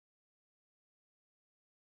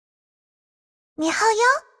你好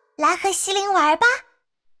哟，来和西林玩吧。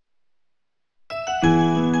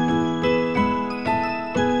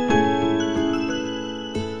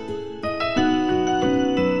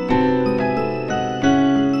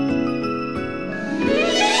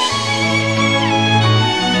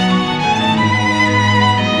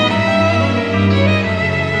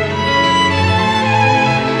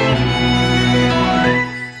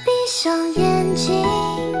闭上眼睛，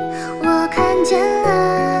我看见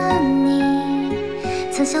了你，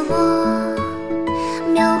曾向我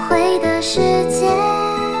描绘的世界。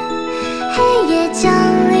黑夜降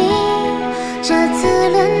临，这次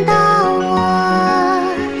轮到我，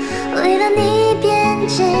为了你编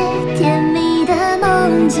织甜蜜的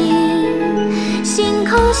梦境。星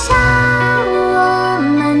空下，我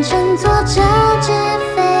们乘坐这只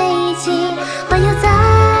飞机，环游在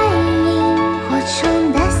萤火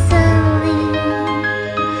虫的森林，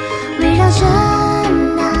围绕着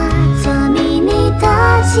那座秘密的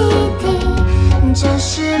基地，这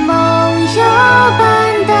是梦。